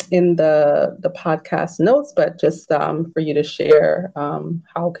in the podcast notes, but just for you to share,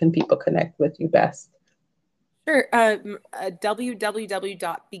 how can people connect with you best? Sure.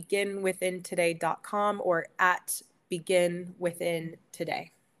 www.beginwithintoday.com or at beginwithintoday.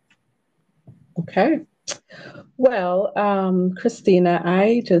 Okay. Well, Christina,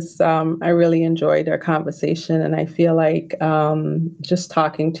 I really enjoyed our conversation, and I feel like just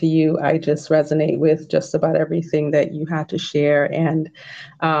talking to you, I just resonate with just about everything that you had to share. And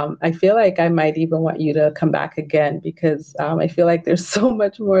I feel like I might even want you to come back again because I feel like there's so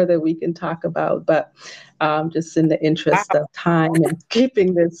much more that we can talk about. But just in the interest of time and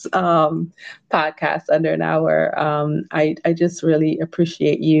keeping this podcast under an hour, I just really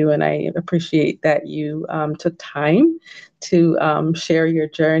appreciate you, and I appreciate that you took time to share your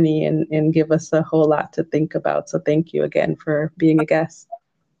journey and give us a whole lot to think about. So thank you again for being a guest.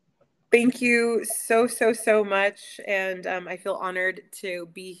 Thank you so much. And I feel honored to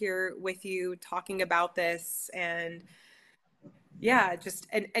be here with you talking about this, and yeah, just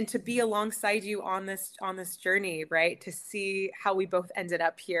and to be alongside you on this journey, right? To see how we both ended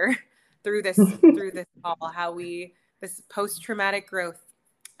up here through this call, this post-traumatic growth.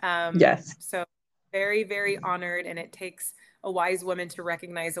 Yes. So very, very honored, and it takes a wise woman to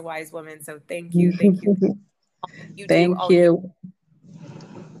recognize a wise woman. So thank you. Thank you.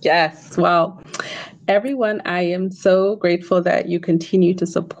 Yes. Well, everyone, I am so grateful that you continue to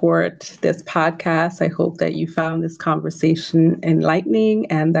support this podcast. I hope that you found this conversation enlightening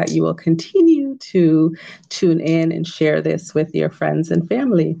and that you will continue to tune in and share this with your friends and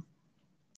family.